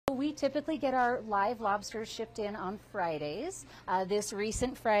we typically get our live lobsters shipped in on Fridays. This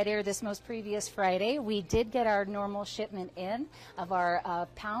recent Friday, or this most previous Friday, we did get our normal shipment in of our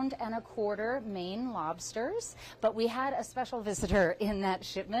 £1.25 Maine lobsters, but we had a special visitor in that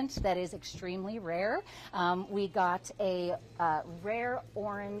shipment that is extremely rare. We got a rare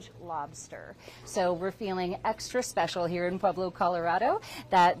orange lobster. So we're feeling extra special here in Pueblo, Colorado,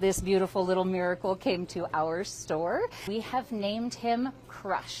 that this beautiful little miracle came to our store. We have named him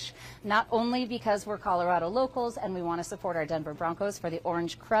Crush, not only because we're Colorado locals and we want to support our Denver Broncos for the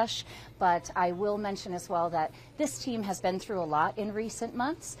Orange Crush, but I will mention as well that this team has been through a lot in recent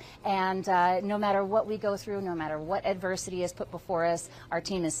months, and no matter what we go through, no matter what adversity is put before us, our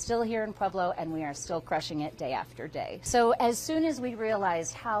team is still here in Pueblo and we are still crushing it day after day. So as soon as we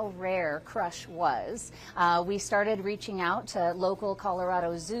realized how rare Crush was, we started reaching out to local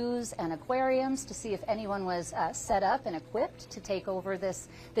Colorado zoos and aquariums to see if anyone was set up and equipped to take over this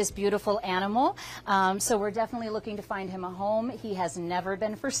beautiful animal. So we're definitely looking to find him a home. He has never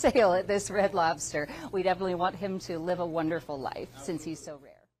been for sale at this Red Lobster. We definitely want him to live a wonderful life since he's so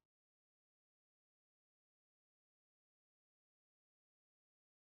rare.